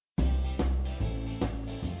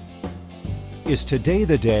Is today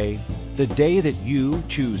the day that you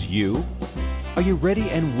choose you? Are you ready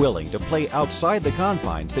and willing to play outside the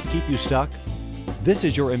confines that keep you stuck? This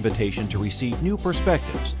is your invitation to receive new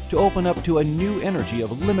perspectives, to open up to a new energy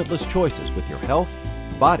of limitless choices with your health,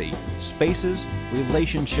 body, spaces,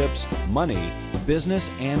 relationships, money,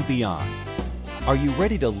 business, and beyond. Are you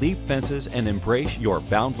ready to leap fences and embrace your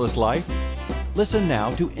boundless life? Listen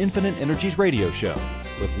now to Infinite Energies Radio Show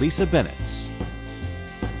with Lisa Bennett.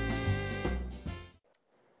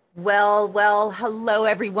 Well, hello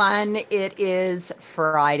everyone. It is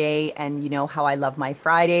Friday, and you know how I love my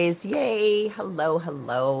Fridays. Yay,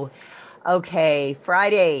 hello. Okay,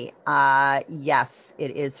 Friday. Yes,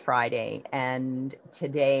 it is Friday, and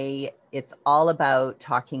today it's all about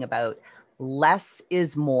talking about less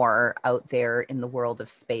is more out there in the world of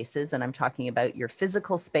spaces, and I'm talking about your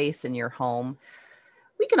physical space in your home.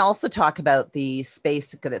 We can also talk about the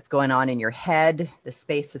space that's going on in your head, the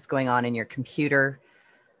space that's going on in your computer.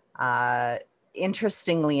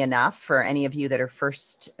 Interestingly enough, for any of you that are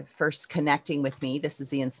first connecting with me, this is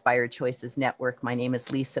the Inspired Choices Network. My name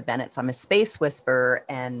is Lisa Bennett. I'm a space whisperer,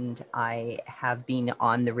 and I have been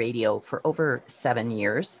on the radio for over 7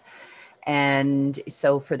 years. And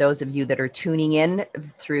so for those of you that are tuning in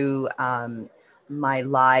through my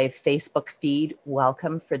live Facebook feed,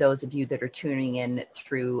 welcome. For those of you that are tuning in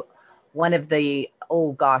through one of the,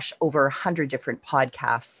 over 100 different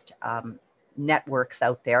podcast networks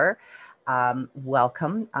out there,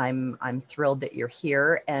 welcome. I'm thrilled that you're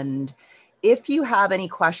here. And if you have any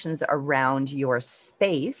questions around your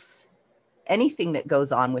space, anything that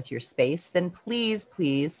goes on with your space, then please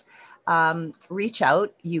reach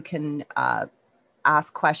out. You can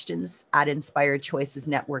ask questions at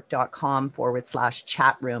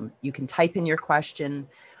inspiredchoicesnetwork.com/chat room. You can type in your question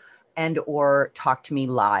and or talk to me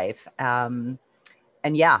live.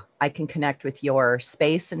 And yeah, I can connect with your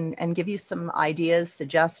space and give you some ideas,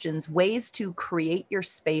 suggestions, ways to create your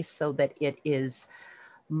space so that it is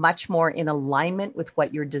much more in alignment with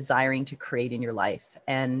what you're desiring to create in your life.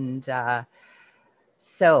 And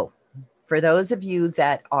so for those of you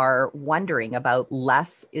that are wondering about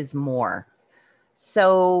less is more.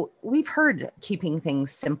 So we've heard keeping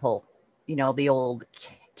things simple, the old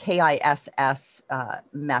KISS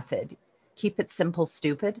method, keep it simple,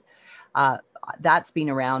 stupid. That's been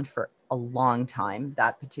around for a long time,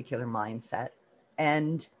 that particular mindset.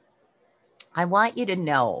 And I want you to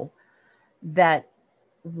know that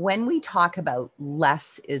when we talk about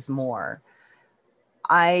less is more,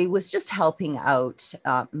 I was just helping out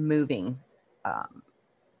moving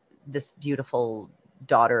this beautiful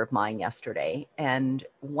daughter of mine yesterday. And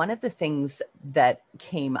one of the things that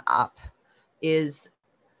came up is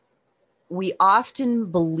we often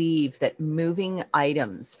believe that moving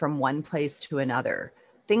items from one place to another,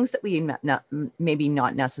 things that we maybe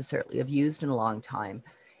not necessarily have used in a long time,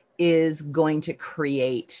 is going to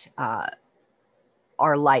create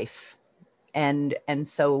our life. And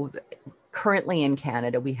so currently in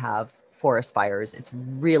Canada, we have forest fires. It's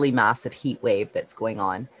really massive heat wave that's going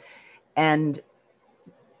on. And,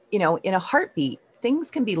 in a heartbeat, things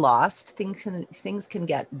can be lost, things can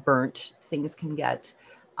get burnt, things can get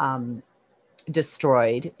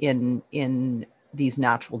destroyed in these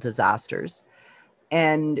natural disasters.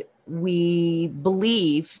 And we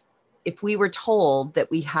believe, if we were told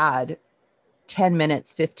that we had 10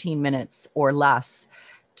 minutes, 15 minutes or less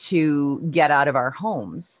to get out of our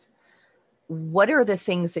homes, what are the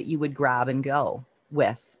things that you would grab and go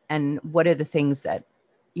with? And what are the things that,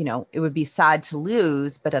 it would be sad to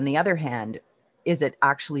lose, but on the other hand, is it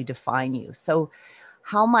actually define you? So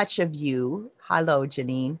how much of you, hello,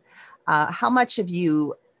 Janine, how much of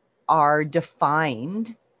you are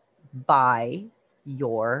defined by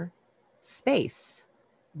your space?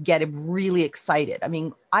 Get really excited. I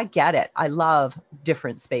mean, I get it. I love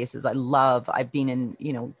different spaces. I've been in,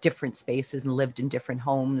 different spaces and lived in different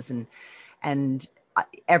homes, and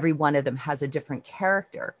every one of them has a different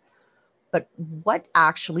character. But what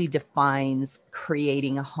actually defines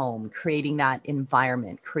creating a home, creating that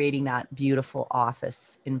environment, creating that beautiful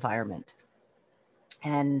office environment?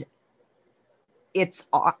 And it's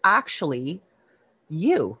actually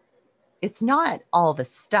you. It's not all the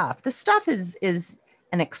stuff. The stuff is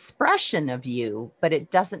an expression of you, but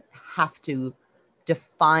it doesn't have to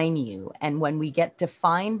define you. And when we get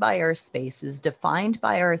defined by our spaces, defined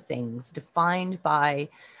by our things, defined by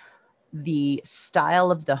the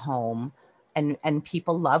style of the home, and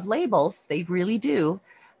people love labels, they really do.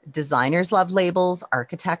 Designers love labels,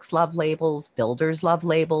 architects love labels, builders love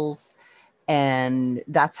labels. And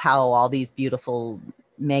that's how all these beautiful,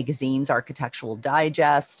 magazines, Architectural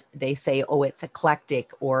Digest, they say, oh, it's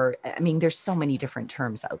eclectic, or, I mean, there's so many different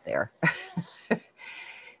terms out there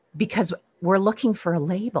because we're looking for a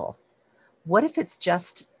label. What if it's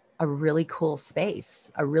just a really cool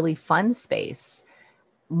space, a really fun space,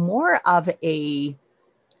 more of an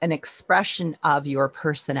expression of your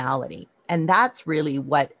personality? And that's really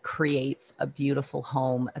what creates a beautiful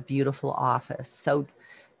home, a beautiful office. So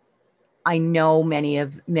I know many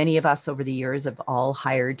of us over the years have all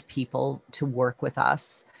hired people to work with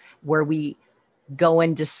us, where we go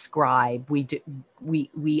and describe.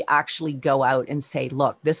 We actually go out and say,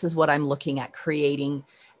 look, this is what I'm looking at creating.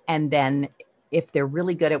 And then if they're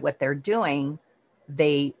really good at what they're doing,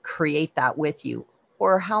 they create that with you.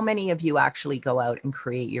 Or how many of you actually go out and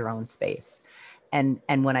create your own space? And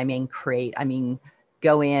when I mean create, I mean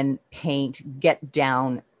go in, paint, get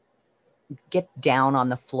down on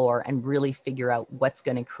the floor and really figure out what's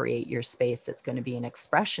going to create your space that's going to be an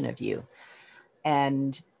expression of you.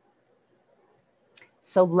 And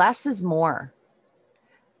so less is more.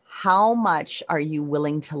 How much are you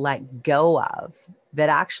willing to let go of that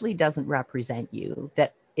actually doesn't represent you,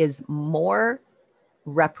 that is more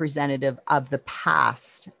representative of the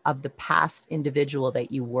past individual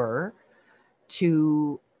that you were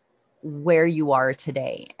to where you are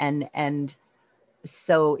today? And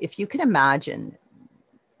so if you can imagine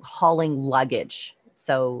hauling luggage,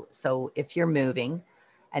 so if you're moving,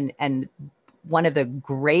 and one of the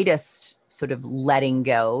greatest sort of letting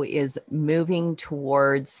go is moving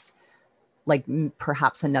towards like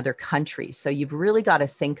perhaps another country. So you've really got to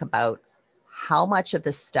think about how much of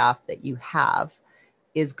the stuff that you have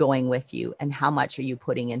is going with you and how much are you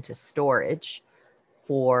putting into storage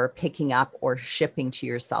for picking up or shipping to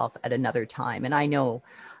yourself at another time. And I know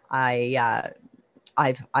I've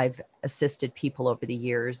assisted people over the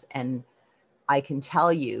years, and I can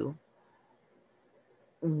tell you,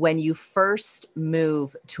 when you first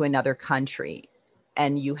move to another country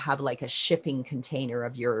and you have like a shipping container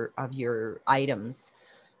of your items,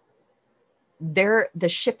 the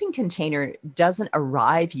shipping container doesn't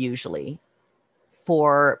arrive usually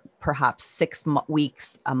for perhaps 6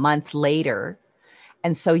 weeks, a month later.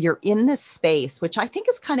 And so you're in this space, which I think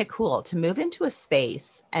is kind of cool, to move into a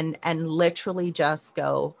space and literally just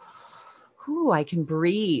go, ooh, I can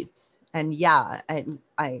breathe. And yeah,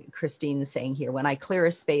 Christine's saying here, when I clear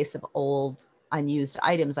a space of old unused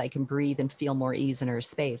items, I can breathe and feel more ease in her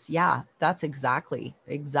space. Yeah, that's exactly.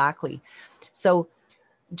 So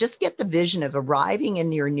just get the vision of arriving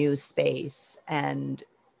in your new space and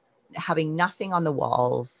having nothing on the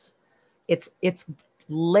walls. It's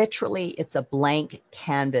literally, it's a blank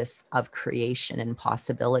canvas of creation and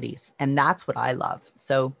possibilities. And that's what I love.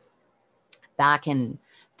 So back in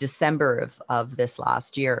December of this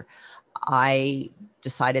last year, I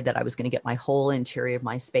decided that I was going to get my whole interior of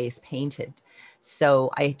my space painted.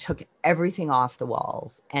 So I took everything off the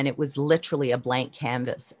walls, and it was literally a blank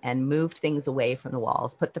canvas, and moved things away from the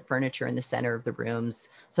walls, put the furniture in the center of the rooms.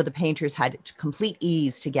 So the painters had complete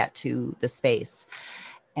ease to get to the space.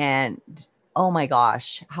 And oh my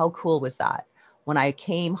gosh, how cool was that? When I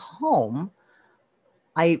came home,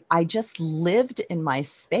 I just lived in my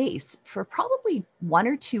space for probably 1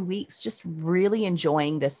 or 2 weeks, just really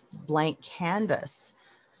enjoying this blank canvas,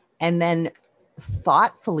 and then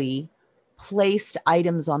thoughtfully placed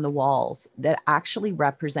items on the walls that actually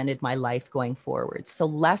represented my life going forward. So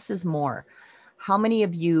less is more. How many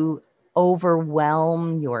of you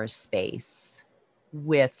overwhelm your space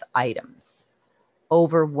with items?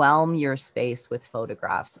 Overwhelm your space with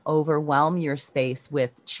photographs, overwhelm your space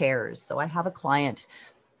with chairs. So I have a client,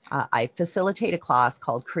 I facilitate a class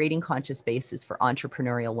called Creating Conscious Spaces for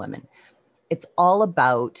Entrepreneurial Women. It's all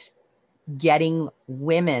about getting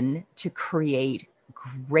women to create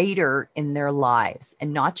greater in their lives,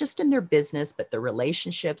 and not just in their business, but their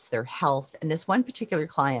relationships, their health. And this one particular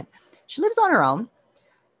client, she lives on her own,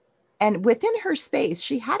 and within her space,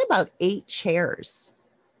 she had about 8 chairs.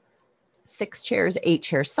 6 chairs, 8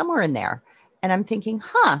 chairs, somewhere in there. And I'm thinking,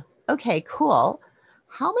 okay, cool.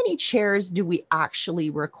 How many chairs do we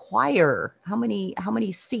actually require? How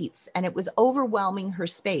many seats? And it was overwhelming her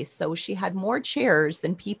space. So she had more chairs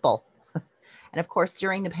than people. And of course,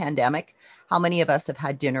 during the pandemic, how many of us have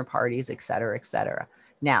had dinner parties, et cetera, et cetera?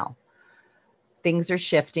 Now, things are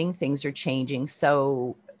shifting, things are changing.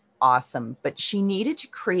 So awesome. But she needed to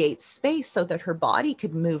create space so that her body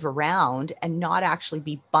could move around and not actually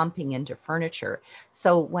be bumping into furniture.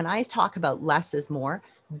 So when I talk about less is more,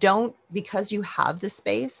 don't, because you have the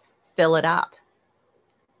space, fill it up.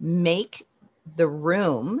 Make the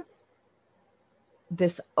room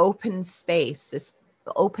this open space, this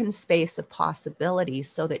open space of possibility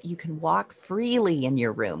so that you can walk freely in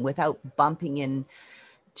your room without bumping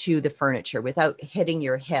into the furniture, without hitting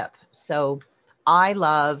your hip. So I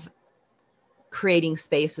love creating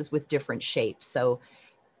spaces with different shapes. So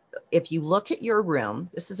if you look at your room,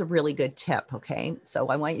 this is a really good tip, okay? So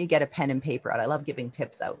I want you to get a pen and paper out. I love giving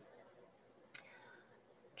tips out.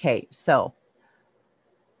 Okay, so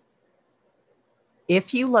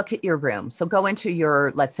if you look at your room, so go into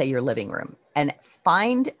your, let's say your living room, and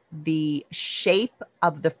find the shape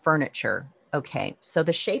of the furniture, okay? So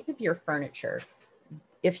the shape of your furniture,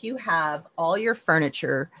 if you have all your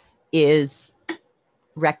furniture is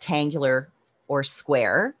rectangular or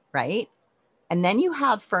square, right? And then you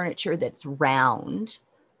have furniture that's round,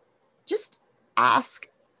 just ask,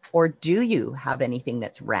 or do you have anything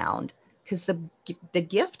that's round? Because the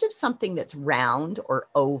gift of something that's round or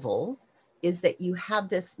oval is that you have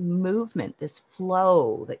this movement, this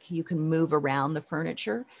flow that you can move around the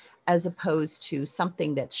furniture, as opposed to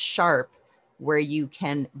something that's sharp where you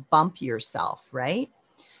can bump yourself, right?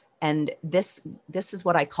 And this is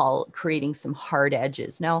what I call creating some hard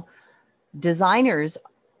edges. Now, designers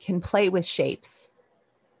can play with shapes.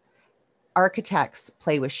 Architects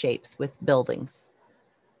play with shapes with buildings.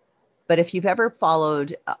 But if you've ever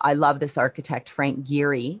followed, I love this architect, Frank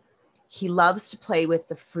Gehry. He loves to play with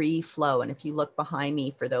the free flow. And if you look behind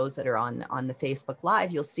me, for those that are on the Facebook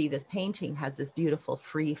Live, you'll see this painting has this beautiful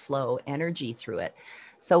free flow energy through it.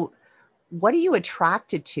 So what are you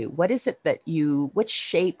attracted to? What is it that which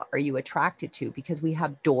shape are you attracted to? Because we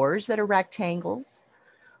have doors that are rectangles.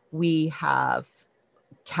 We have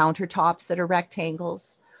countertops that are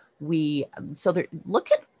rectangles.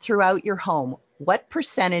 Look at throughout your home, what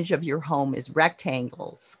percentage of your home is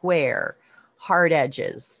rectangle, square, hard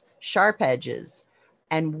edges, sharp edges,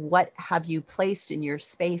 and what have you placed in your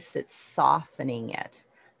space that's softening it?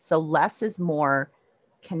 So less is more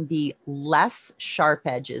can be less sharp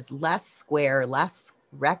edges, less square, less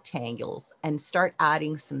rectangles, and start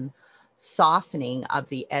adding some softening of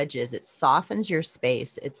the edges. It softens your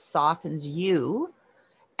space, it softens you,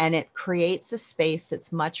 and it creates a space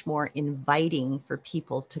that's much more inviting for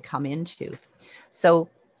people to come into. So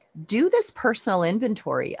do this personal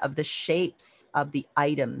inventory of the shapes of the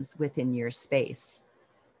items within your space,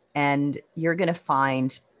 and you're going to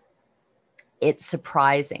find it's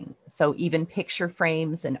surprising. So even picture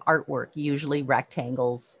frames and artwork, usually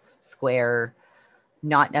rectangles, square,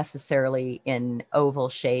 not necessarily in oval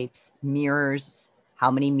shapes. Mirrors,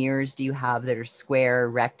 how many mirrors do you have that are square,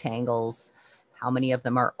 rectangles? How many of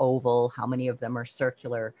them are oval? How many of them are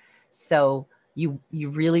circular? So you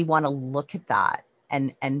really want to look at that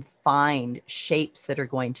and find shapes that are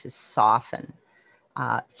going to soften.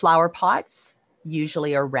 Flower pots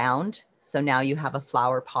usually are round. So now you have a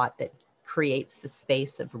flower pot that creates the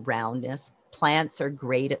space of roundness. Plants are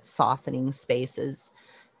great at softening spaces.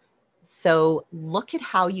 So look at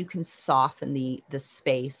how you can soften the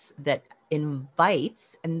space that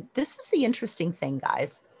invites. And this is the interesting thing,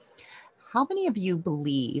 guys. How many of you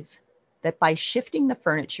believe that by shifting the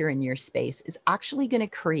furniture in your space is actually going to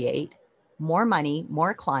create more money,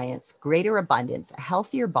 more clients, greater abundance, a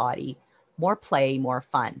healthier body, more play, more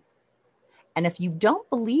fun? And if you don't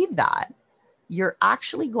believe that, you're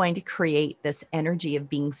actually going to create this energy of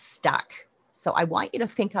being stuck. So I want you to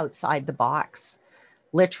think outside the box,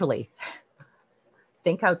 literally.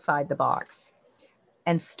 Think outside the box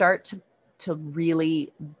and start to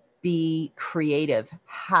really be creative,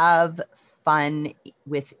 have fun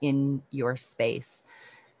within your space.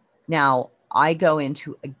 Now, I go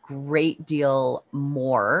into a great deal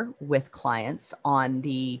more with clients on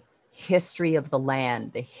the history of the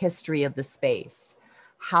land, the history of the space,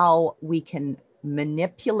 how we can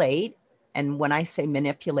manipulate. And when I say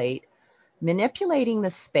manipulating the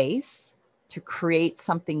space to create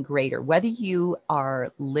something greater, whether you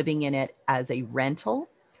are living in it as a rental,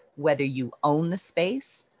 whether you own the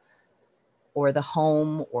space or the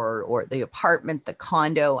home or the apartment, the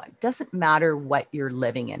condo, it doesn't matter what you're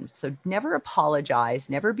living in. So never apologize,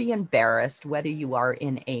 never be embarrassed, whether you are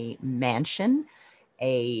in a mansion,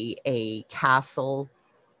 a castle,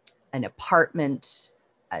 an apartment,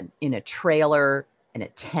 in a trailer, in a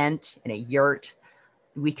tent, in a yurt.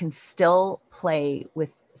 We can still play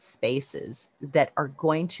with spaces that are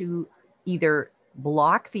going to either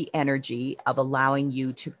block the energy of allowing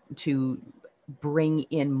you to bring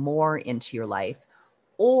in more into your life,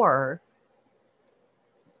 or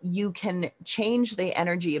you can change the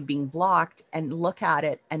energy of being blocked and look at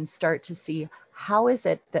it and start to see, how is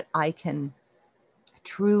it that I can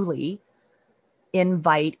truly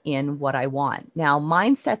invite in what I want. Now,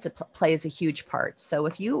 mindset plays a huge part. So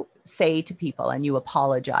if you say to people and you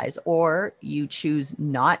apologize, or you choose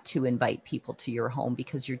not to invite people to your home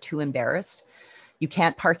because you're too embarrassed, you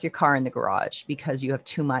can't park your car in the garage because you have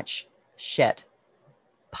too much shit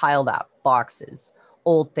piled up, boxes,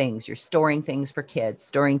 old things. You're storing things for kids,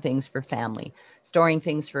 storing things for family, storing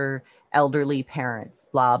things for elderly parents,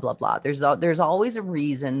 blah, blah, blah. There's always a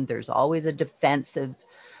reason. There's always a defensive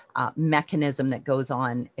mechanism that goes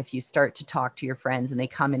on if you start to talk to your friends and they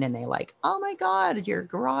come in and they like, oh my God, your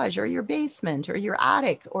garage or your basement or your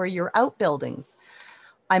attic or your outbuildings.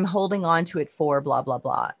 I'm holding on to it for blah, blah,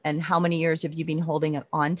 blah. And how many years have you been holding it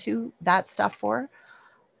onto that stuff for?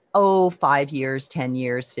 Oh, 5 years, 10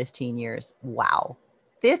 years, 15 years. Wow.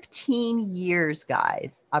 15 years,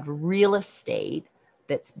 guys, of real estate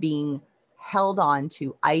that's being held on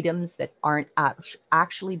to, items that aren't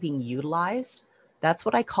actually being utilized. That's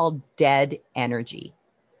what I call dead energy.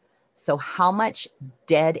 So how much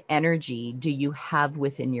dead energy do you have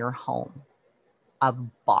within your home of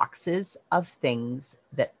boxes of things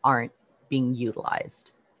that aren't being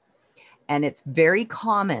utilized? And it's very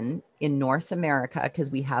common in North America,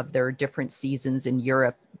 because we have their different seasons, in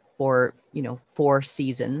Europe for, 4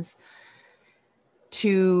 seasons,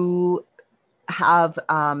 to have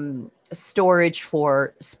storage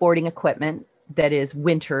for sporting equipment that is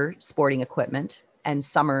winter sporting equipment and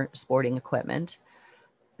summer sporting equipment.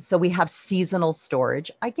 So we have seasonal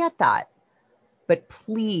storage. I get that. But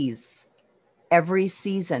please, every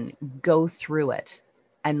season, go through it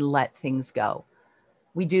and let things go.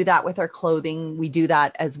 We do that with our clothing. We do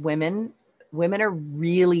that as women. Women are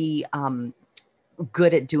really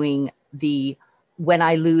good at doing the, when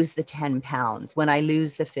I lose the 10 pounds, when I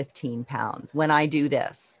lose the 15 pounds, when I do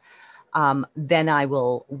this, then I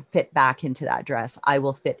will fit back into that dress. I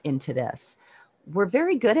will fit into this. We're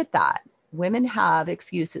very good at that. Women have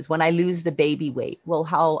excuses. When I lose the baby weight, well,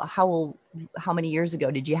 how many years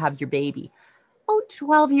ago did you have your baby? Oh,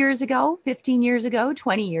 12 years ago, 15 years ago,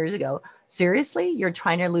 20 years ago. Seriously, you're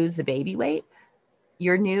trying to lose the baby weight?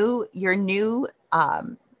 Your new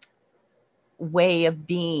way of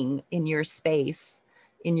being in your space,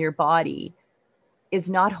 in your body, is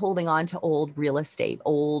not holding on to old real estate,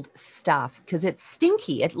 old stuff, because it's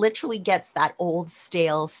stinky. It literally gets that old,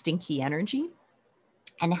 stale, stinky energy.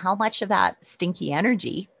 And how much of that stinky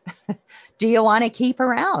energy do you want to keep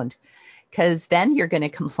around? Because then you're going to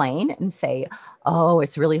complain and say, oh,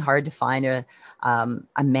 it's really hard to find a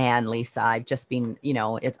man, Lisa. I've just been,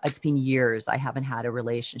 it's been years. I haven't had a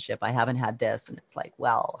relationship. I haven't had this. And it's like,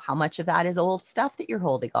 well, how much of that is old stuff that you're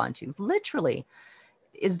holding on to? Literally,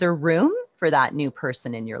 is there room for that new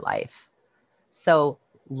person in your life? So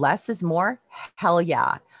less is more? Hell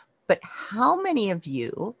yeah. But how many of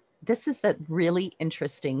you, this is the really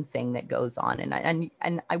interesting thing that goes on.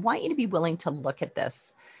 And I want you to be willing to look at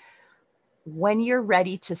this. When you're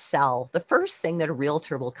ready to sell, the first thing that a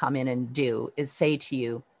realtor will come in and do is say to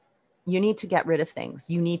you, you need to get rid of things.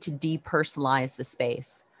 You need to depersonalize the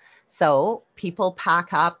space. So people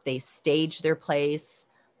pack up, they stage their place,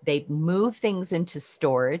 they move things into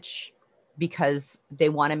storage because they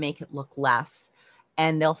want to make it look less.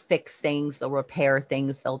 And they'll fix things, they'll repair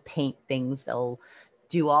things, they'll paint things, they'll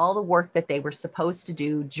do all the work that they were supposed to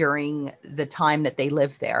do during the time that they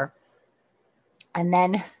lived there. And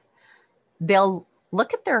then they'll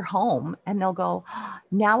look at their home and they'll go, oh,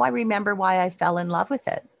 now I remember why I fell in love with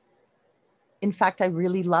it. In fact, I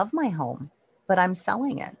really love my home, but I'm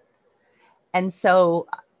selling it. And so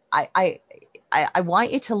I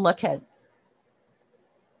want you to look at,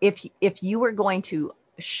 if you were going to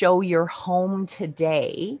show your home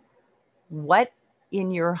today, what in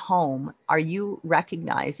your home are you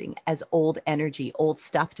recognizing as old energy, old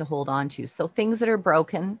stuff to hold on to? So things that are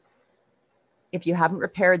broken, if you haven't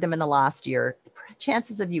repaired them in the last year,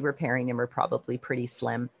 chances of you repairing them are probably pretty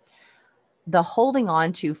slim. The holding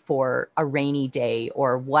on to for a rainy day,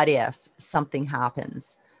 or what if something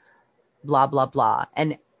happens, blah, blah, blah.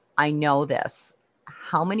 And I know this.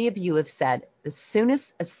 How many of you have said, as soon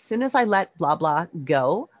as I let blah, blah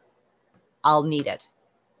go, I'll need it?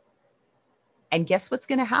 And guess what's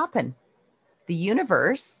going to happen? The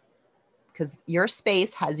universe, because your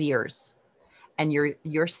space has ears, and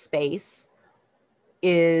your space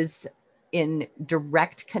is in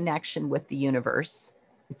direct connection with the universe.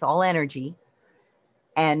 It's all energy.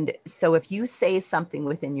 And so if you say something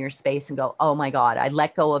within your space and go, oh my God, I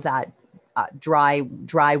let go of that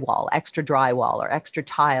drywall, extra drywall or extra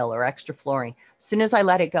tile or extra flooring. As soon as I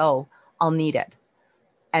let it go, I'll need it.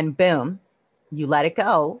 And boom, you let it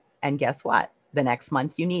go. And guess what? The next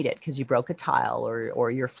month you need it because you broke a tile or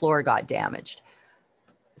your floor got damaged.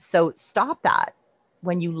 So stop that.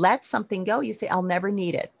 when you let something go, you say, I'll never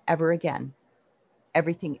need it ever again.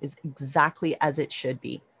 Everything is exactly as it should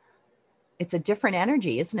be. It's a different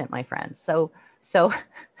energy, isn't it, my friends? So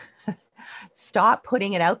stop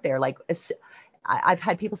putting it out there. Like, I've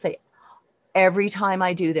had people say, every time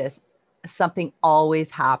I do this, something always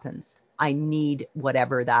happens. I need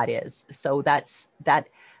whatever that is. So that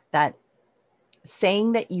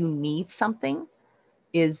saying that you need something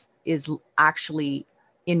is actually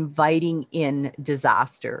inviting in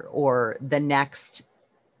disaster or the next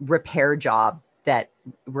repair job that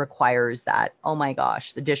requires that. Oh my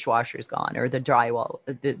gosh, the dishwasher's gone, or the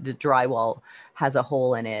drywall has a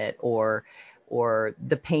hole in it, or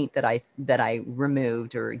the paint that I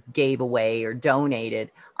removed or gave away or donated.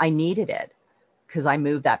 I needed it because I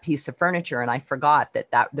moved that piece of furniture and I forgot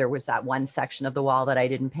that there was that one section of the wall that I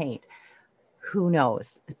didn't paint. Who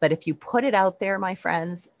knows? But if you put it out there, my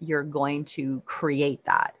friends, you're going to create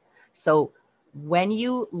that. So when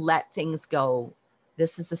you let things go,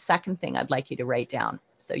 this is the second thing I'd like you to write down.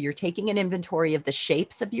 So you're taking an inventory of the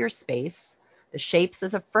shapes of your space, the shapes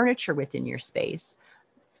of the furniture within your space,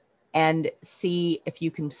 and see if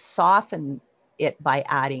you can soften it by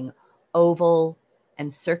adding oval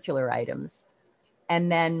and circular items.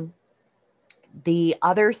 And then the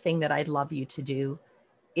other thing that I'd love you to do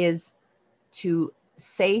is to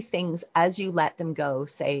say things as you let them go.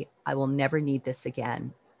 Say, I will never need this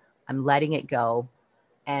again. I'm letting it go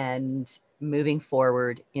and moving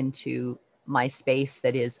forward into my space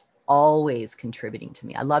that is always contributing to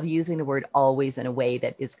me. I love using the word always in a way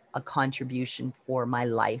that is a contribution for my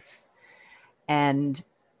life. And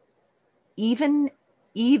even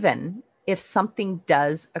if something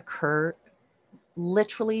does occur,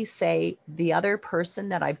 literally say, the other person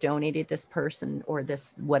that I've donated this person or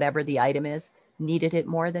this, whatever the item is, needed it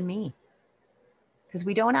more than me. Because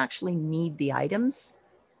we don't actually need the items.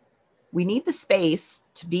 We need the space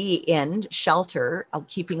to be in shelter,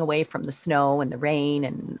 keeping away from the snow and the rain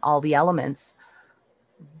and all the elements.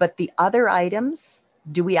 But the other items,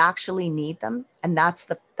 do we actually need them? And that's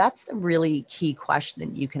the really key question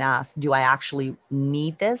that you can ask. Do I actually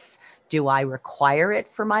need this? Do I require it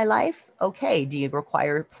for my life? Okay. Do you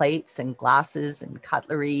require plates and glasses and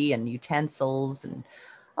cutlery and utensils? And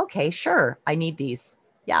okay, sure, I need these.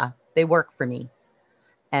 Yeah, they work for me.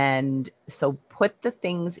 And so put the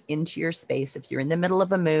things into your space. If you're in the middle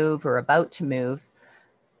of a move or about to move,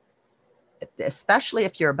 especially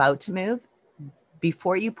if you're about to move,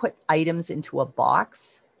 before you put items into a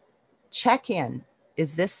box, check in.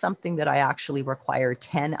 Is this something that I actually require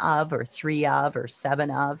 10 of or 3 of or 7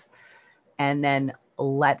 of? And then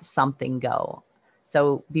let something go.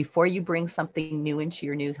 So before you bring something new into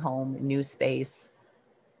your new home, new space,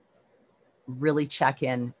 really check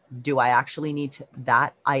in. Do I actually need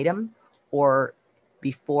that item? Or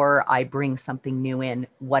before I bring something new in,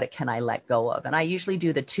 what can I let go of? And I usually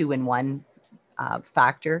do the 2-in-1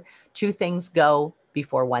 factor. 2 things go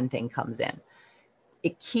before 1 thing comes in.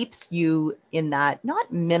 It keeps you in that,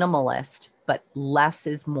 not minimalist, but less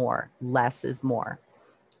is more. Less is more.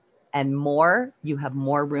 And more, you have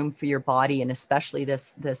more room for your body. And especially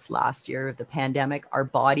this last year of the pandemic, our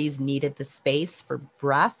bodies needed the space for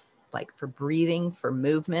breath, like for breathing, for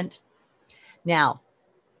movement. Now,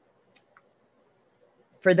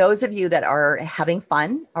 for those of you that are having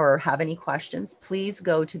fun or have any questions, please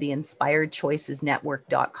go to the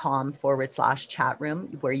inspiredchoicesnetwork.com/chat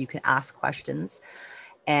room where you can ask questions.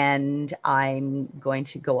 And I'm going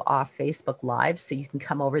to go off Facebook Live, so you can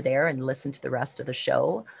come over there and listen to the rest of the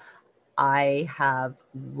show. I have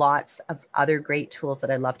lots of other great tools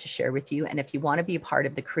that I'd love to share with you. And if you want to be a part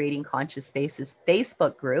of the Creating Conscious Spaces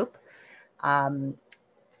Facebook group,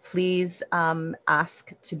 please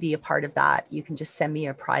ask to be a part of that. You can just send me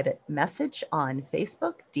a private message on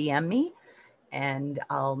Facebook, DM me, and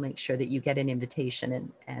I'll make sure that you get an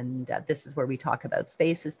invitation. And this is where we talk about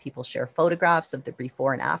spaces. People share photographs of the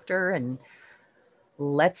before and after, and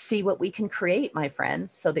let's see what we can create, my friends,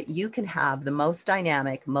 so that you can have the most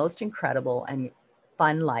dynamic, most incredible, and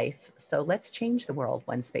fun life. So let's change the world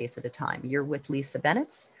one space at a time. You're with Lisa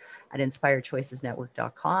Bennett at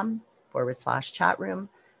inspiredchoicesnetwork.com/chat room.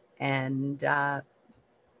 And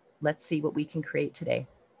let's see what we can create today.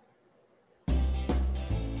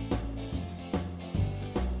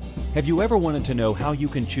 Have you ever wanted to know how you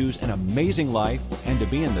can choose an amazing life and to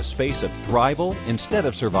be in the space of thrival instead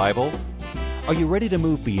of survival? Are you ready to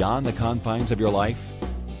move beyond the confines of your life?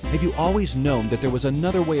 Have you always known that there was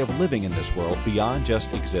another way of living in this world beyond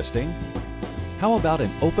just existing? How about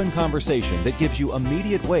an open conversation that gives you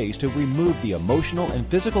immediate ways to remove the emotional and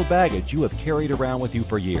physical baggage you have carried around with you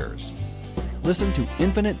for years? Listen to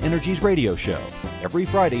Infinite Energy's radio show every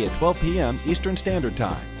Friday at 12 p.m. Eastern Standard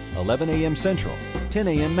Time, 11 a.m. Central, 10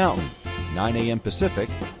 a.m. Mountain, 9 a.m. Pacific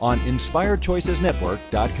on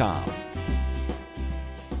InspiredChoicesNetwork.com.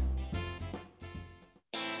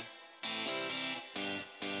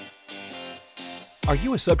 Are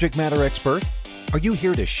you a subject matter expert? Are you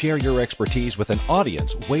here to share your expertise with an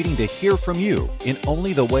audience waiting to hear from you in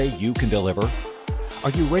only the way you can deliver?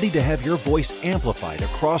 Are you ready to have your voice amplified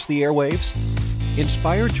across the airwaves?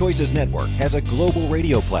 Inspired Choices Network has a global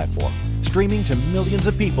radio platform streaming to millions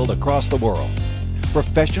of people across the world.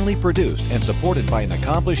 Professionally produced and supported by an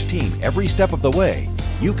accomplished team every step of the way,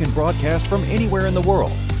 you can broadcast from anywhere in the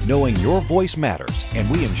world, knowing your voice matters, and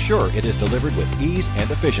we ensure it is delivered with ease and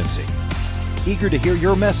efficiency. Eager to hear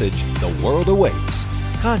your message, the world awaits.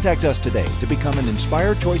 Contact us today to become an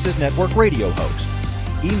Inspired Choices Network radio host.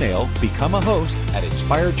 Email become a host at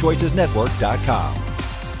inspiredchoicesnetwork.com.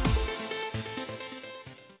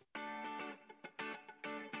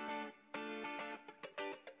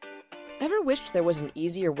 Ever wished there was an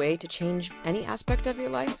easier way to change any aspect of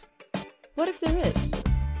your life? What if there is?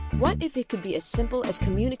 What if it could be as simple as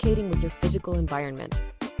communicating with your physical environment?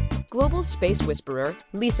 Global space whisperer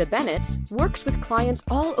Lisa Bennett works with clients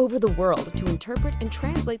all over the world to interpret and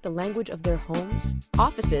translate the language of their homes,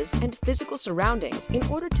 offices, and physical surroundings in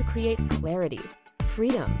order to create clarity,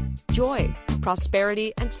 freedom, joy,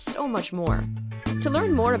 prosperity, and so much more. To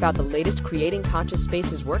learn more about the latest Creating Conscious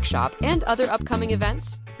Spaces workshop and other upcoming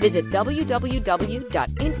events, visit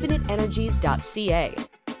www.infiniteenergies.ca.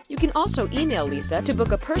 You can also email Lisa to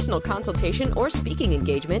book a personal consultation or speaking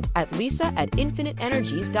engagement at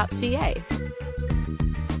lisa@infiniteenergies.ca.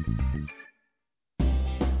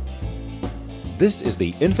 This is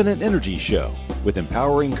the Infinite Energy Show with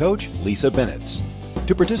empowering coach Lisa Bennett.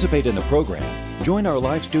 To participate in the program, join our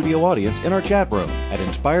live studio audience in our chat room at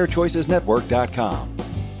inspiredchoicesnetwork.com.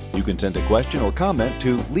 You can send a question or comment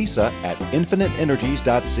to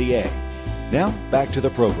lisa@infiniteenergies.ca. Now, back to the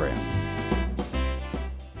program.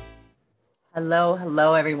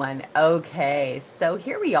 Hello, everyone. Okay, so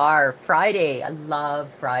here we are, Friday. I love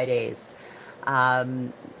Fridays.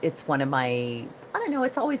 It's one of my, I don't know,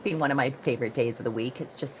 it's always been one of my favorite days of the week.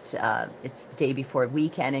 It's just, it's the day before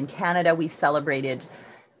weekend. In Canada, we celebrated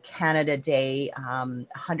Canada Day,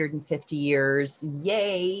 150 years,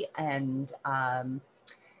 yay. And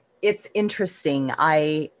it's interesting.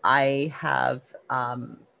 I have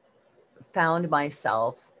found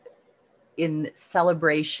myself in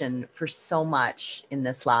celebration for so much in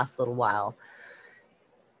this last little while.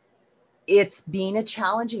 It's been a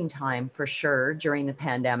challenging time for sure during the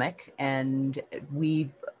pandemic, and the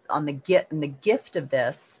gift of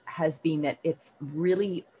this has been that it's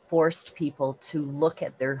really forced people to look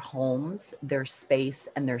at their homes, their space,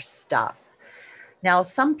 and their stuff. Now,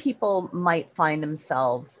 some people might find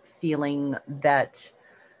themselves feeling that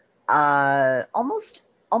almost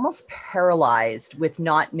paralyzed with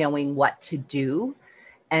not knowing what to do.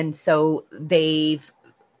 And so they've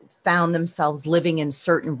found themselves living in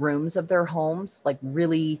certain rooms of their homes, like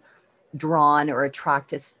really drawn or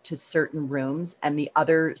attracted to certain rooms, and the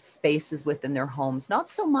other spaces within their homes, not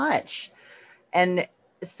so much. And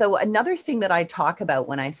so another thing that I talk about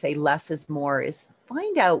when I say less is more is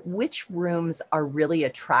find out which rooms are really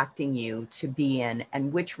attracting you to be in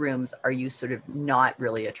and which rooms are you sort of not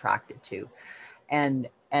really attracted to. And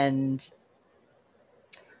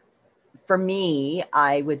for me,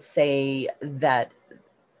 I would say that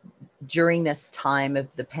during this time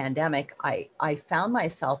of the pandemic, I found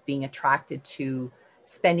myself being attracted to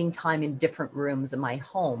spending time in different rooms in my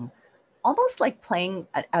home, almost like playing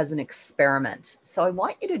as an experiment. So I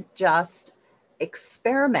want you to just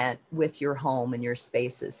experiment with your home and your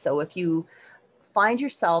spaces. So if you find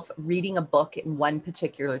yourself reading a book in one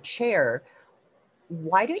particular chair,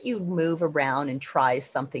 why don't you move around and try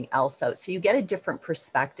something else out so you get a different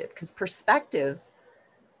perspective? Because perspective,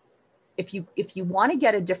 if you want to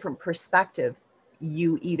get a different perspective,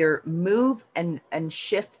 you either move and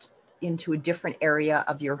shift into a different area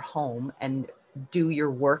of your home and do your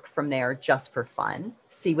work from there just for fun,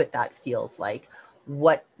 see what that feels like,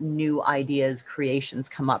 what new ideas, creations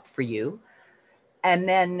come up for you. And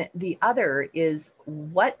then the other is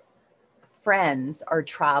what friends are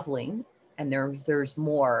traveling, and there's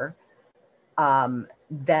more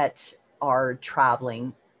that are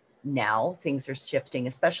traveling now. Things are shifting,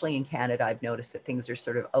 especially in Canada. I've noticed that things are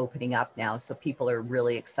sort of opening up now. So people are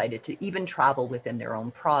really excited to even travel within their own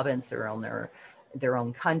province or on their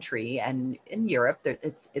own country. And in Europe,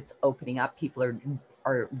 it's opening up. People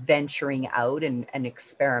are venturing out and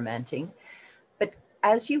experimenting. But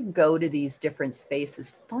as you go to these different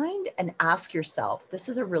spaces, find and ask yourself, this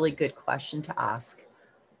is a really good question to ask.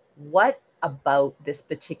 What about this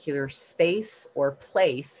particular space or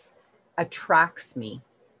place attracts me?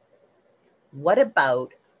 What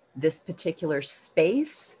about this particular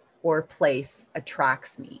space or place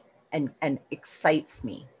attracts me and excites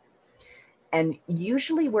me? And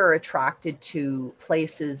usually we're attracted to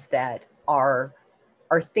places that are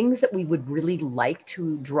things that we would really like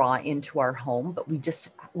to draw into our home, but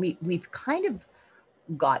we've kind of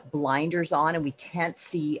got blinders on and we can't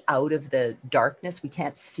see out of the darkness. We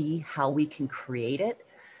can't see how we can create it.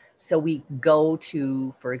 So we go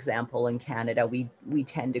to, for example, in Canada, we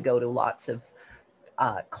tend to go to lots of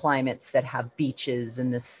climates that have beaches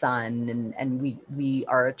and the sun, and we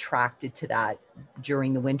are attracted to that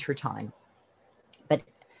during the winter time. But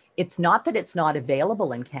it's not that it's not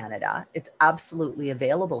available in Canada. It's absolutely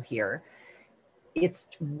available here. It's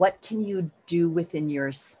what can you do within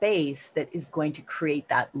your space that is going to create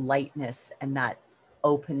that lightness and that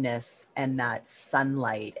openness and that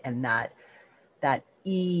sunlight and that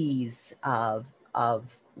ease of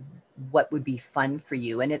what would be fun for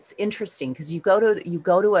you. And it's interesting because you go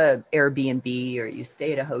to a Airbnb or you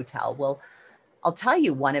stay at a hotel. Well, I'll tell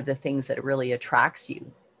you, one of the things that really attracts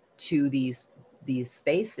you to these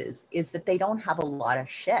spaces is that they don't have a lot of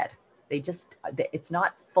shit. It's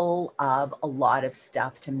not full of a lot of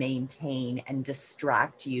stuff to maintain and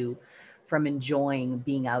distract you from enjoying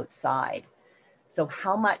being outside. So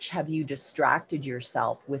how much have you distracted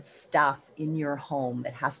yourself with stuff in your home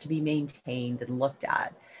that has to be maintained and looked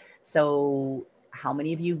at? So how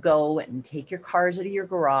many of you go and take your cars out of your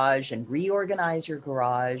garage and reorganize your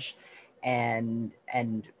garage and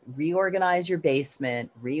reorganize your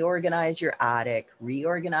basement, reorganize your attic,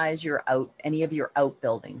 reorganize any of your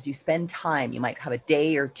outbuildings? You spend time, you might have a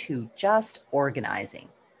day or two just organizing.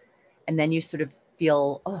 And then you sort of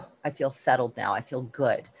feel, oh, I feel settled now. I feel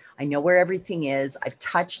good. I know where everything is. I've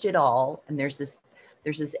touched it all. And there's this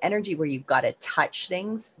energy where you've got to touch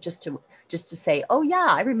things just to say, oh yeah,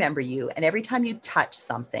 I remember you. And every time you touch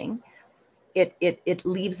something, it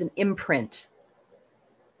leaves an imprint.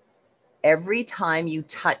 Every time you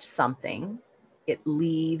touch something, it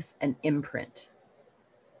leaves an imprint.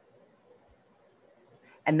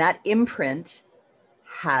 And that imprint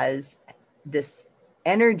has this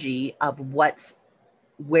energy of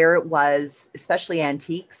where it was, especially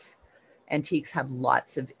antiques. Antiques have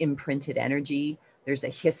lots of imprinted energy. There's a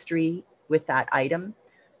history with that item.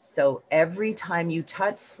 So every time you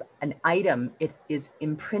touch an item, it is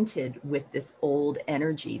imprinted with this old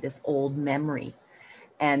energy, this old memory.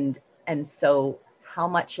 And so how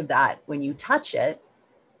much of that, when you touch it,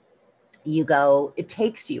 you go, it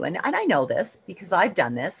takes you. And I know this because I've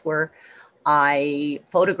done this, where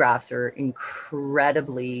photographs are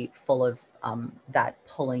incredibly full of that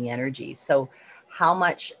pulling energy. So how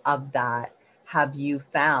much of that have you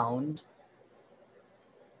found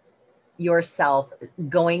yourself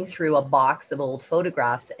going through a box of old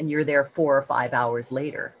photographs and you're there 4 or 5 hours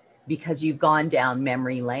later because you've gone down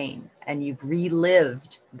memory lane and you've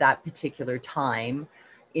relived that particular time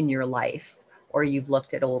in your life, or you've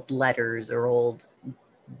looked at old letters or old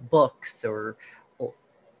books or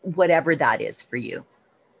whatever that is for you.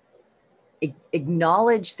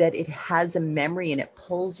 Acknowledge that it has a memory and it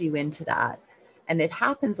pulls you into that. And it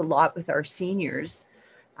happens a lot with our seniors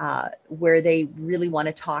where they really want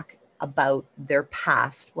to talk about their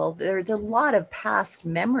past. Well, there's a lot of past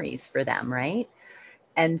memories for them, right?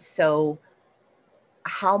 And so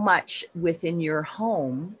how much within your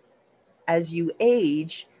home as you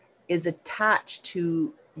age is attached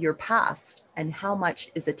to your past and how much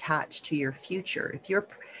is attached to your future?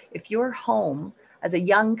 If your home, as a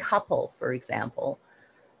young couple, for example,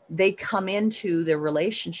 they come into their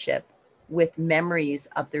relationship with memories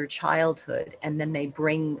of their childhood, and then they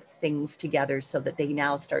bring things together so that they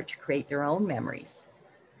now start to create their own memories.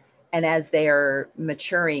 And as they are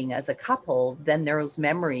maturing as a couple, then those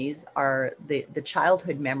memories are, the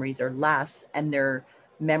childhood memories are less, and their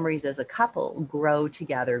memories as a couple grow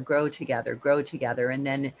together. And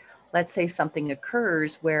then let's say something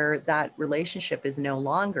occurs where that relationship is no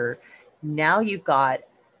longer. Now you've got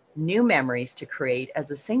new memories to create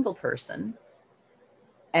as a single person.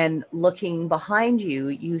 And looking behind you,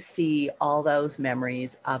 you see all those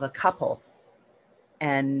memories of a couple.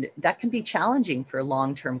 And that can be challenging for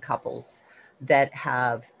long-term couples that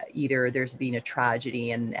have either there's been a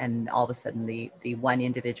tragedy and all of a sudden the one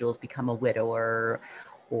individual's become a widower,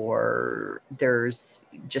 or there's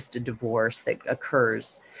just a divorce that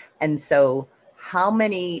occurs. And so how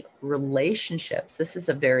many relationships, this is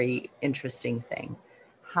a very interesting thing,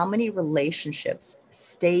 how many relationships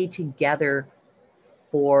stay together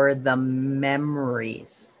for the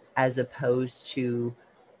memories as opposed to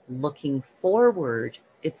looking forward.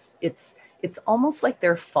 It's almost like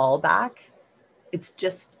their fallback. It's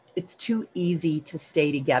too easy to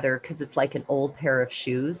stay together because it's like an old pair of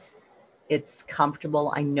shoes. It's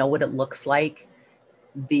comfortable. I know what it looks like.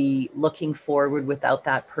 The looking forward without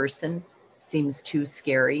that person seems too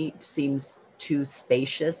scary, seems too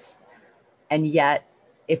spacious. And yet,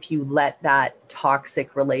 if you let that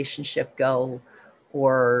toxic relationship go,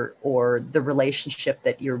 or the relationship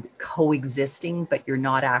that you're coexisting, but you're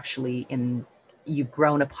not actually in, you've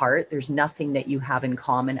grown apart, there's nothing that you have in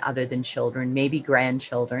common other than children, maybe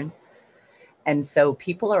grandchildren. And so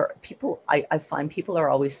I find people are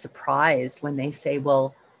always surprised when they say,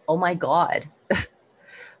 well, oh my God,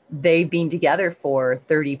 they've been together for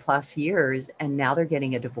 30 plus years and now they're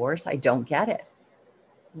getting a divorce. I don't get it.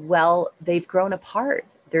 Well, they've grown apart.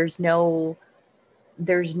 There's no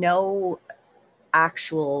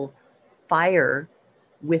actual fire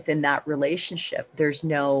within that relationship. There's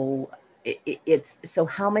no, it's so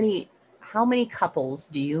how many couples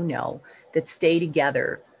do you know that stay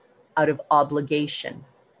together out of obligation,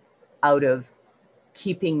 out of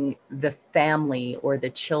keeping the family or the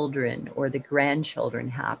children or the grandchildren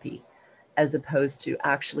happy, as opposed to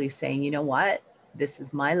actually saying, you know what, this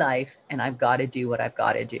is my life and I've got to do what I've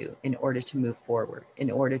got to do in order to move forward,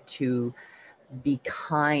 in order to be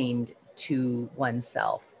kind to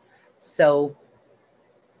oneself. So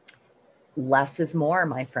less is more,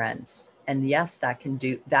 my friends. And yes, that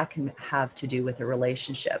can have to do with a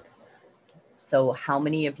relationship. So how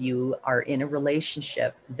many of you are in a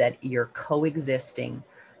relationship that you're coexisting,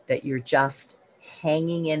 that you're just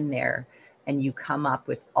hanging in there, and you come up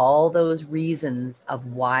with all those reasons of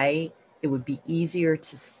why it would be easier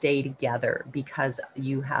to stay together because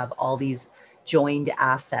you have all these joined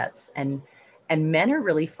assets. And men are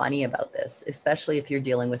really funny about this, especially if you're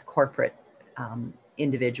dealing with corporate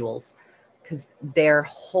individuals, because their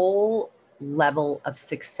whole level of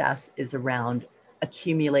success is around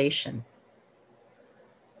accumulation.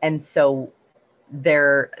 And so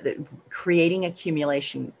they're creating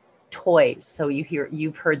accumulation toys. So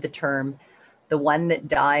you've heard the term, the one that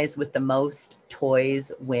dies with the most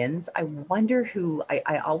toys wins. I wonder who, I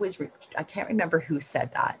can't remember who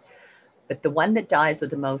said that, but the one that dies with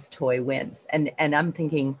the most toy wins. And I'm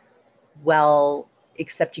thinking, well,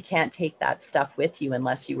 except you can't take that stuff with you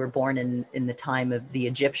unless you were born in the time of the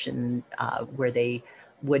Egyptian, where they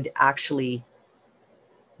would actually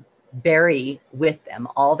bury with them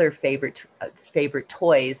all their favorite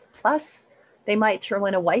toys, plus they might throw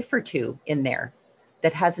in a wife or two in there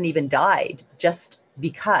that hasn't even died, just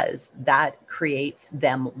because that creates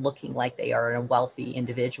them looking like they are a wealthy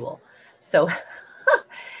individual. So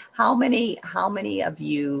how many of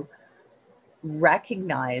you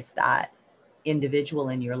recognize that individual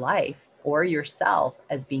in your life or yourself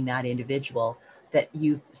as being that individual, that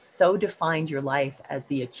you've so defined your life as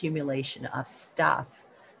the accumulation of stuff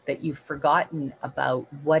that you've forgotten about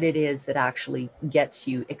what it is that actually gets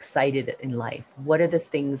you excited in life? What are the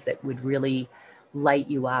things that would really light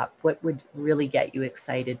you up? What would really get you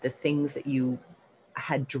excited? The things that you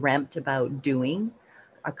had dreamt about doing,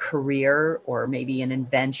 a career, or maybe an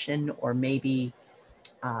invention, or maybe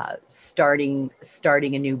starting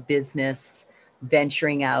a new business,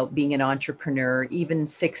 venturing out, being an entrepreneur, even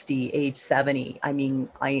 60, age 70. I mean,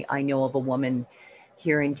 I know of a woman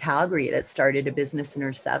here in Calgary that started a business in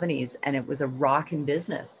her 70s, and it was a rocking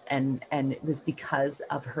business. And it was because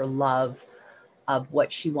of her love of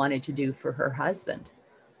what she wanted to do for her husband.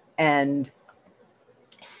 And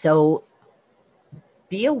so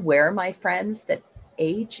be aware, my friends, that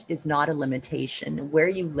age is not a limitation. Where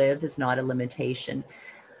you live is not a limitation.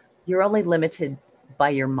 You're only limited by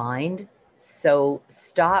your mind. So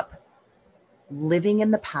stop living in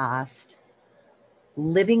the past,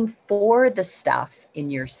 living for the stuff in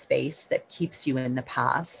your space that keeps you in the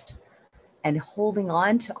past, and holding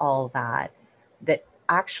on to all that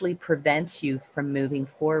actually prevents you from moving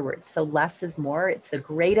forward. So less is more. It's the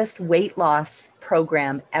greatest weight loss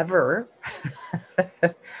program ever.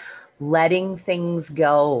 Letting things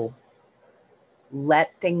go.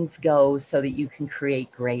 Let things go so that you can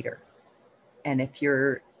create greater. And if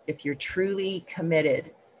you're truly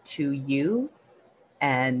committed to you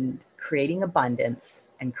and creating abundance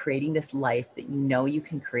and creating this life that you know you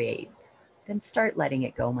can create, then start letting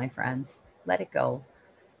it go, my friends. Let it go.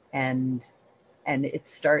 And it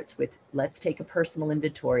starts with, let's take a personal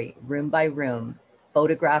inventory, room by room.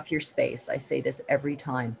 Photograph your space. I say this every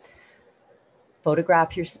time.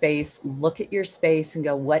 Photograph your space, look at your space and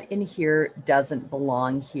go, what in here doesn't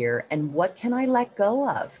belong here? And what can I let go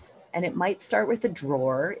of? And it might start with a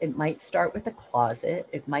drawer. It might start with a closet.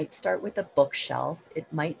 It might start with a bookshelf.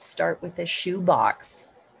 It might start with a shoebox.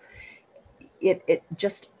 It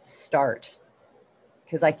just start.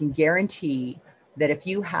 Because I can guarantee that if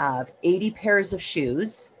you have 80 pairs of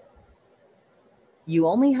shoes, you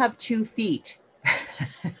only have 2 feet.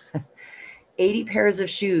 80 pairs of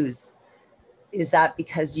shoes. Is that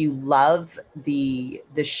because you love the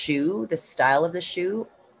shoe, the style of the shoe?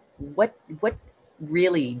 What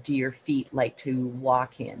really do your feet like to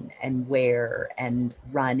walk in and wear and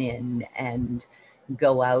run in and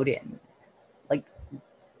go out in? Like,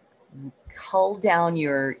 cull down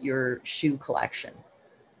your shoe collection.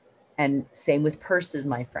 And same with purses,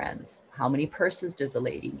 my friends. How many purses does a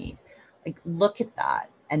lady need? Like, look at that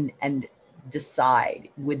and decide,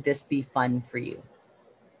 would this be fun for you?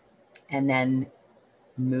 And then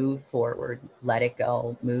move forward, let it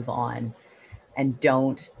go, move on. And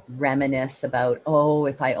don't reminisce about, oh,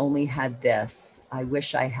 if I only had this, I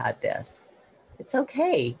wish I had this. It's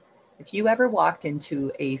okay. If you ever walked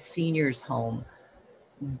into a senior's home,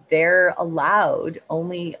 they're allowed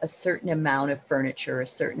only a certain amount of furniture, a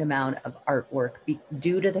certain amount of artwork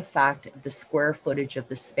due to the fact of the square footage of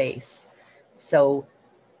the space. So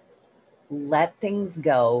let things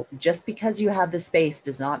go. Just because you have the space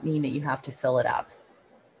does not mean that you have to fill it up.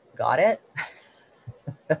 Got it?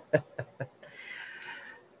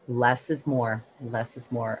 Less is more. Less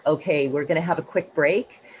is more. Okay, we're going to have a quick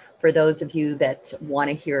break. For those of you that want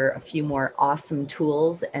to hear a few more awesome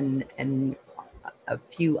tools and a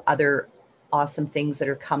few other awesome things that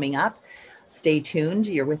are coming up, stay tuned.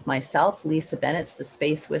 You're with myself, Lisa Bennett, the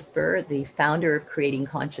Space Whisperer, the founder of Creating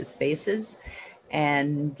Conscious Spaces,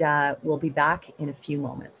 and we'll be back in a few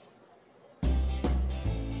moments.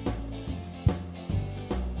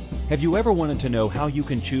 Have you ever wanted to know how you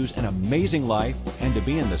can choose an amazing life and to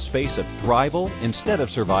be in the space of thrival instead of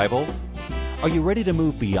survival? Are you ready to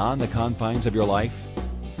move beyond the confines of your life?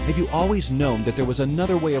 Have you always known that there was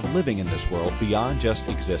another way of living in this world beyond just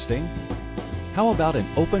existing? How about an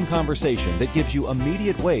open conversation that gives you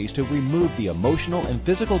immediate ways to remove the emotional and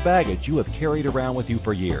physical baggage you have carried around with you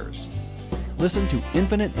for years? Listen to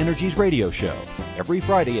Infinite Energies Radio Show every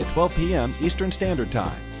Friday at 12 p.m. Eastern Standard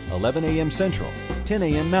Time, 11 a.m. Central, 10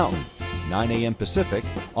 a.m. Mountain, 9 a.m. Pacific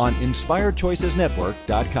on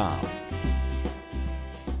InspiredChoicesNetwork.com.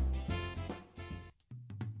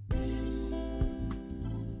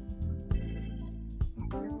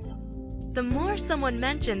 The more someone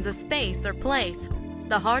mentions a space or place,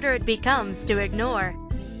 the harder it becomes to ignore.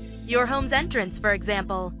 Your home's entrance, for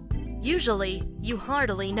example. Usually, you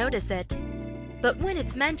hardly notice it. But when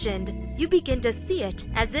it's mentioned, you begin to see it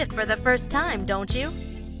as if for the first time, don't you?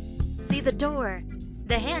 See the door,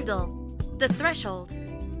 the handle, the threshold.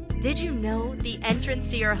 Did you know the entrance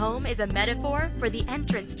to your home is a metaphor for the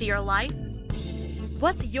entrance to your life?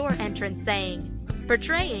 What's your entrance saying,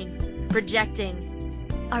 portraying, projecting?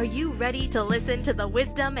 Are you ready to listen to the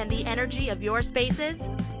wisdom and the energy of your spaces?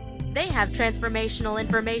 They have transformational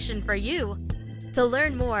information for you. To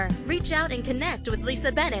learn more, reach out and connect with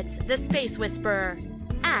Lisa Bennett's The Space Whisperer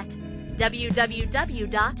at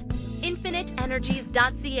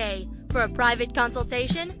www.infiniteenergies.ca for a private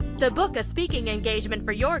consultation, to book a speaking engagement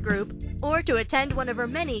for your group, or to attend one of her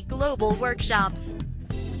many global workshops.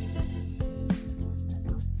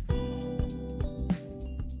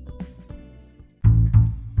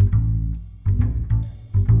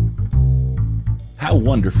 How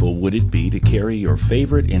wonderful would it be to carry your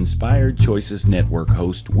favorite Inspired Choices Network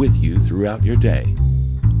host with you throughout your day?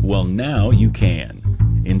 Well, now you can.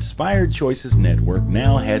 Inspired Choices Network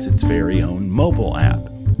now has its very own mobile app.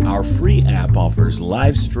 Our free app offers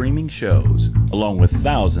live streaming shows, along with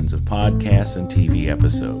thousands of podcasts and TV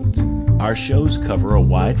episodes. Our shows cover a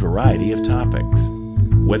wide variety of topics.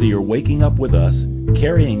 Whether you're waking up with us,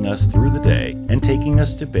 carrying us through the day, and taking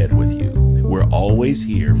us to bed with you, we're always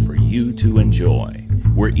here for you to enjoy.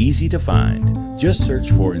 We're easy to find. Just search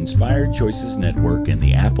for Inspired Choices Network in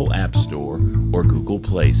the Apple App Store or Google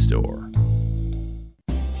Play Store.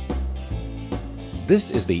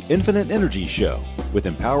 This is the Infinite Energy Show with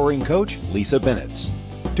empowering coach Lisa Bennett.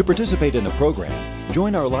 To participate in the program,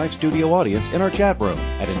 join our live studio audience in our chat room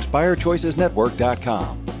at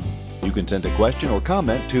InspiredChoicesNetwork.com. You can send a question or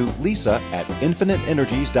comment to Lisa at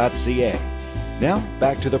infiniteenergies.ca. Now,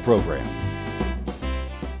 back to the program.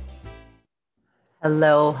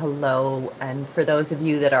 Hello. And for those of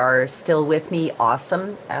you that are still with me,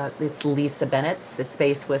 awesome. It's Lisa Bennett, the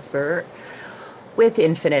Space Whisperer with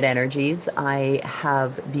Infinite Energies. I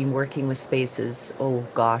have been working with spaces,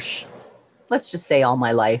 let's just say all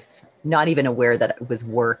my life. not even aware that it was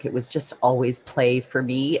work. It was just always play for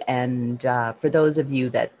me. And for those of you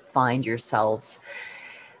that find yourselves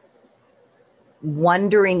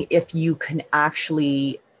wondering if you can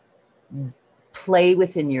actually play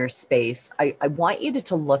within your space, I want you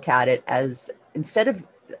to look at it as, instead of,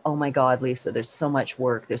 oh my God, Lisa, there's so much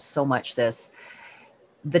work, there's so much this.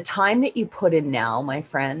 The time that you put in now, my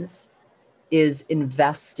friends, is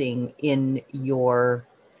investing in your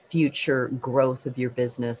future growth of your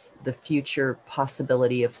business, the future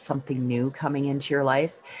possibility of something new coming into your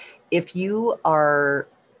life. If you are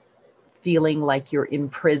feeling like you're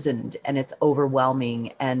imprisoned and it's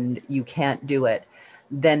overwhelming and you can't do it,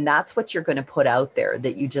 then that's what you're going to put out there,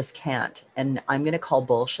 that you just can't. And I'm going to call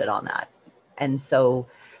bullshit on that. And so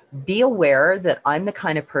be aware that I'm the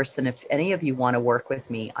kind of person, if any of you want to work with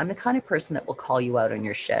me, I'm the kind of person that will call you out on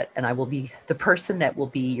your shit. And I will be the person that will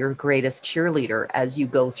be your greatest cheerleader as you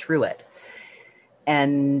go through it.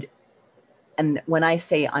 And when I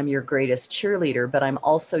say I'm your greatest cheerleader, but I'm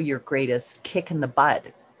also your greatest kick in the butt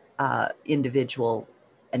individual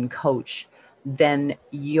and coach, then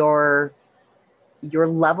your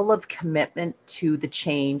level of commitment to the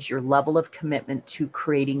change, your level of commitment to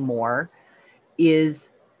creating more is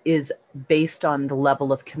based on the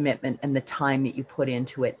level of commitment and the time that you put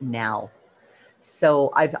into it now.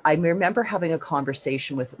 So I remember having a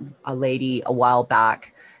conversation with a lady a while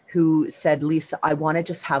back who said, Lisa, I want to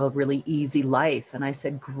just have a really easy life. And I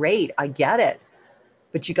said, great, I get it.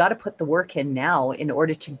 But you got to put the work in now in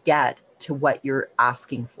order to get to what you're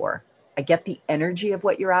asking for. I get the energy of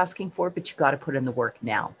what you're asking for, but you got to put in the work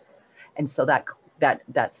now. And so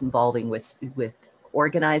that's involving with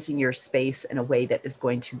organizing your space in a way that is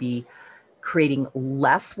going to be creating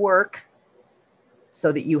less work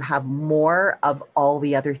so that you have more of all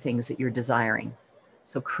the other things that you're desiring.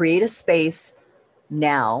 So create a space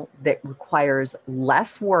now that requires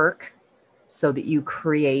less work so that you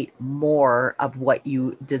create more of what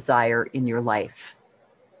you desire in your life.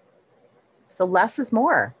 So less is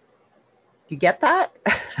more. You get that?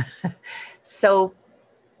 So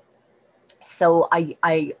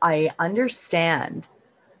I understand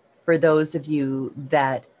for those of you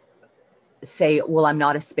that say, well, I'm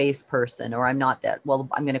not a space person, or I'm not that. Well,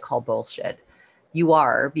 I'm going to call bullshit. You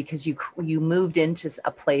are, because you moved into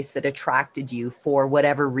a place that attracted you for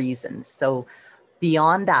whatever reason. So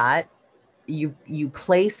beyond that, you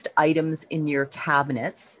placed items in your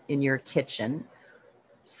cabinets in your kitchen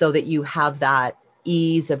so that you have that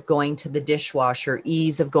ease of going to the dishwasher,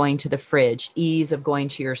 ease of going to the fridge, ease of going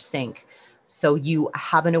to your sink. So you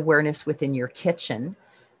have an awareness within your kitchen.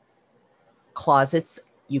 Closets,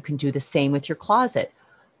 you can do the same with your closet.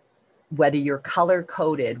 Whether you're color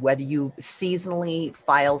coded, whether you seasonally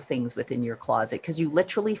file things within your closet, because you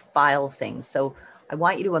literally file things. So I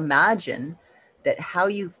want you to imagine that how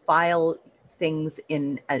you file things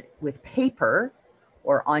with paper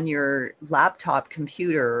or on your laptop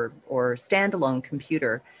computer or standalone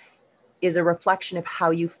computer is a reflection of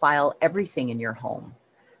how you file everything in your home.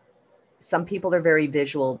 Some people are very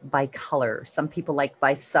visual by color. Some people like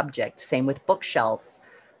by subject. Same with bookshelves.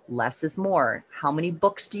 Less is more. How many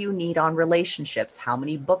books do you need on relationships? How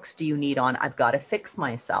many books do you need on I've got to fix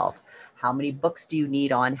myself? How many books do you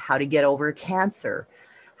need on how to get over cancer?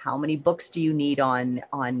 How many books do you need on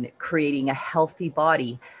creating a healthy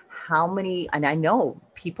body? How many, and I know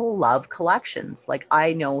people love collections. Like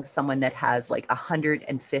I know someone that has like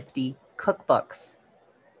 150 cookbooks.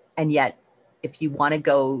 And yet, if you want to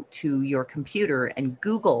go to your computer and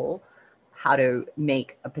Google how to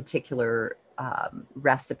make a particular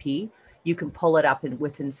recipe, you can pull it up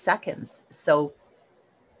within seconds. So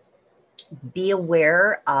be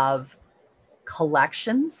aware of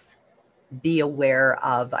collections. Be aware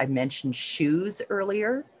of, I mentioned shoes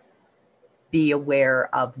earlier. Be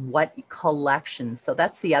aware of what collections. So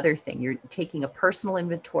that's the other thing. You're taking a personal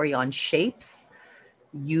inventory on shapes.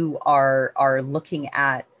 You are looking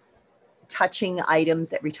at touching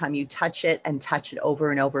items every time you touch it and touch it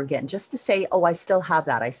over and over again, just to say, oh, I still have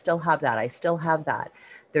that. I still have that. I still have that.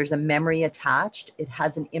 There's a memory attached. It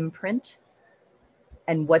has an imprint.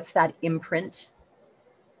 And what's that imprint?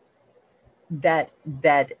 That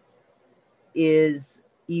is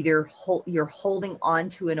either you're holding on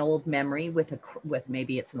to an old memory with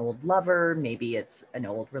maybe it's an old lover, maybe it's an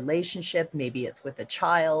old relationship, maybe it's with a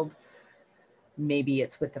child, maybe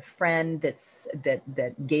it's with a friend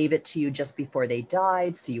that gave it to you just before they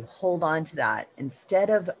died. So you hold on to that instead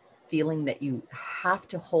of feeling that you have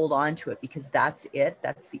to hold on to it because that's it.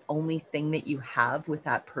 That's the only thing that you have with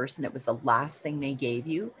that person. It was the last thing they gave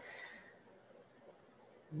you.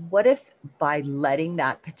 What if by letting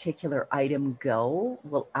that particular item go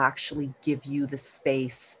will actually give you the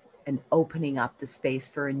space and opening up the space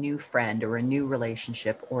for a new friend or a new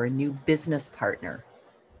relationship or a new business partner?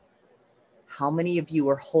 How many of you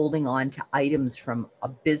are holding on to items from a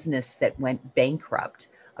business that went bankrupt,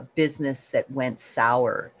 a business that went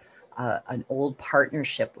sour, an old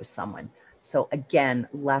partnership with someone? So again,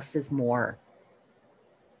 less is more.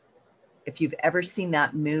 If you've ever seen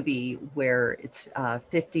that movie where it's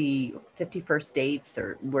 50 First Dates,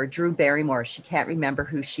 or where Drew Barrymore, she can't remember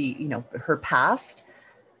who her past,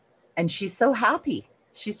 and she's so happy.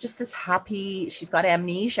 She's just this happy, she's got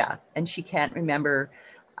amnesia and she can't remember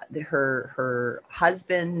her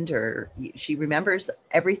husband, or she remembers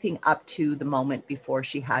everything up to the moment before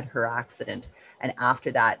she had her accident. And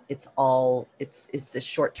after that, it's this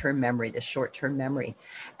short-term memory.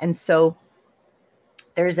 And so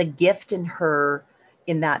there's a gift in her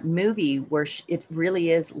in that movie where it really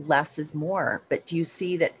is less is more. But do you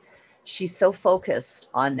see that she's so focused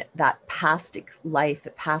on that past life,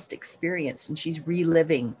 past experience, and she's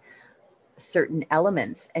reliving certain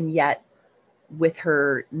elements, and yet with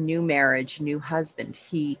her new marriage, new husband,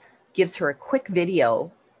 he gives her a quick video.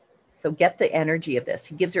 So get the energy of this.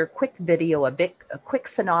 He gives her a quick video, a quick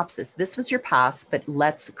synopsis. This was your past, but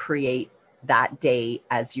let's create that day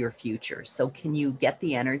as your future. So can you get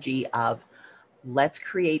the energy of, let's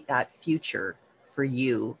create that future for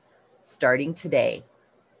you starting today.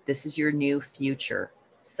 This is your new future.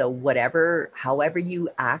 So however you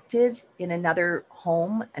acted in another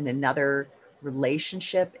home and another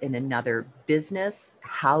relationship, in another business,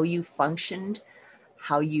 how you functioned,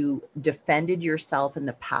 how you defended yourself in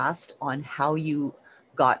the past, on how you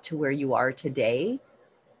got to where you are today,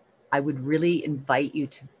 I would really invite you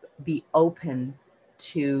to be open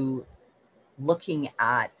to looking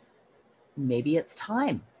at, maybe it's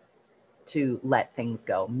time to let things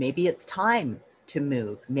go. Maybe it's time to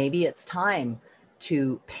move. Maybe it's time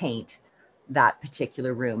to paint that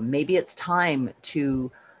particular room. Maybe it's time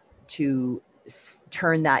to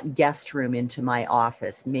turn that guest room into my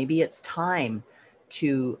office. Maybe it's time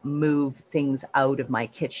to move things out of my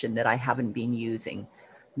kitchen that I haven't been using.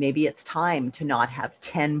 Maybe it's time to not have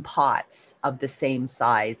 10 pots of the same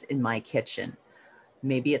size in my kitchen.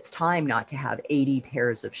 Maybe it's time not to have 80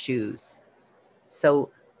 pairs of shoes.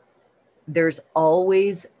 So there's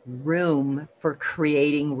always room for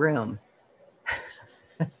creating room.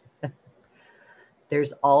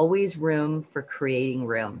 There's always room for creating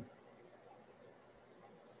room.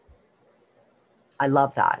 I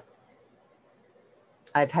love that.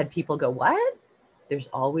 I've had people go, what? There's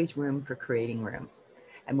always room for creating room.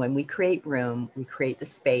 And when we create room, we create the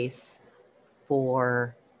space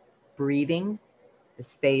for breathing, the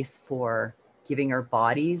space for giving our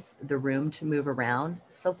bodies the room to move around.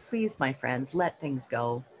 So please, my friends, let things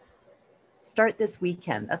go. Start this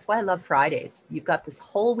weekend. That's why I love Fridays. You've got this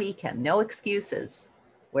whole weekend, no excuses.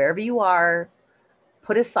 Wherever you are,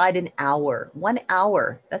 put aside an hour, 1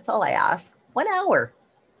 hour. That's all I ask, 1 hour.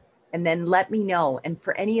 And then let me know. And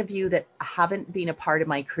for any of you that haven't been a part of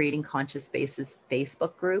my Creating Conscious Spaces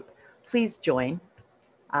Facebook group, please join.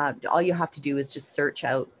 All you have to do is just search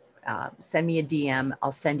out, send me a DM.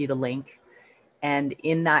 I'll send you the link. And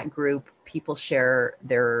in that group, people share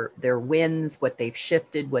their wins, what they've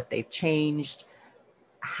shifted, what they've changed,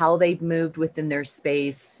 how they've moved within their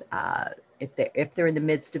space, if they're in the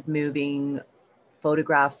midst of moving,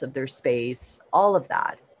 photographs of their space, all of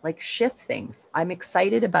that. Like, shift things. I'm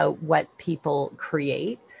excited about what people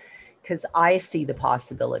create because I see the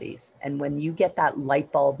possibilities. And when you get that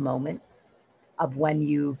light bulb moment of when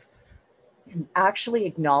you've actually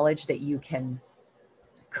acknowledged that you can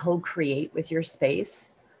co-create with your space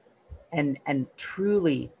and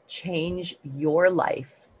truly change your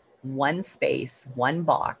life, one space, one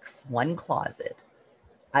box, one closet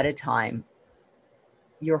at a time,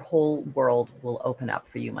 your whole world will open up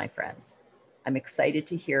for you, my friends. I'm excited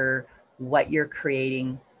to hear what you're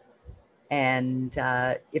creating. And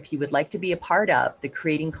if you would like to be a part of the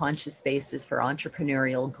Creating Conscious Spaces for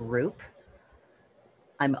Entrepreneurial group,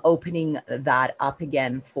 I'm opening that up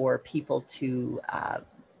again for people to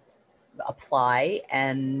apply,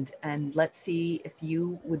 and let's see if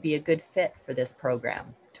you would be a good fit for this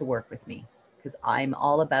program to work with me, because I'm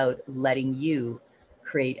all about letting you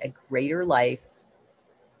create a greater life,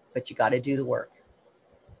 but you got to do the work.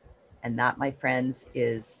 And that, my friends,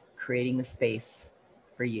 is creating the space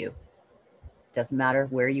for you. Doesn't matter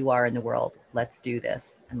where you are in the world. Let's do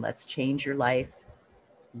this and let's change your life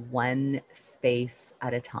one space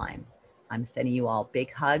at a time. I'm sending you all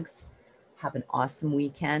big hugs. Have an awesome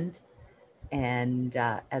weekend. And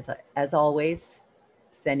as always,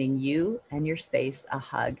 sending you and your space a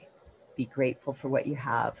hug. Be grateful for what you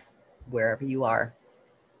have wherever you are.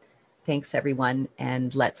 Thanks, everyone,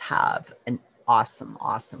 and let's have an awesome,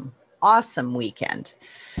 awesome, awesome weekend.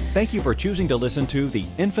 Thank you for choosing to listen to the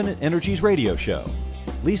Infinite Energies radio show.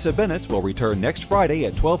 Lisa Bennett will return next Friday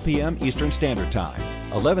at 12 p.m. Eastern Standard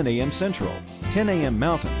Time, 11 a.m. Central, 10 a.m.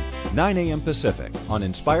 Mountain, 9 a.m. Pacific on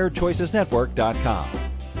InspiredChoicesNetwork.com.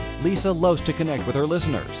 Lisa loves to connect with her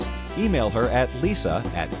listeners. Email her at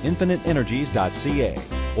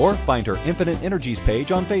lisa@infiniteenergies.ca or find her Infinite Energies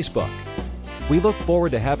page on Facebook. We look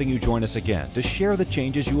forward to having you join us again to share the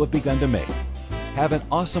changes you have begun to make. Have an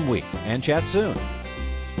awesome week and chat soon.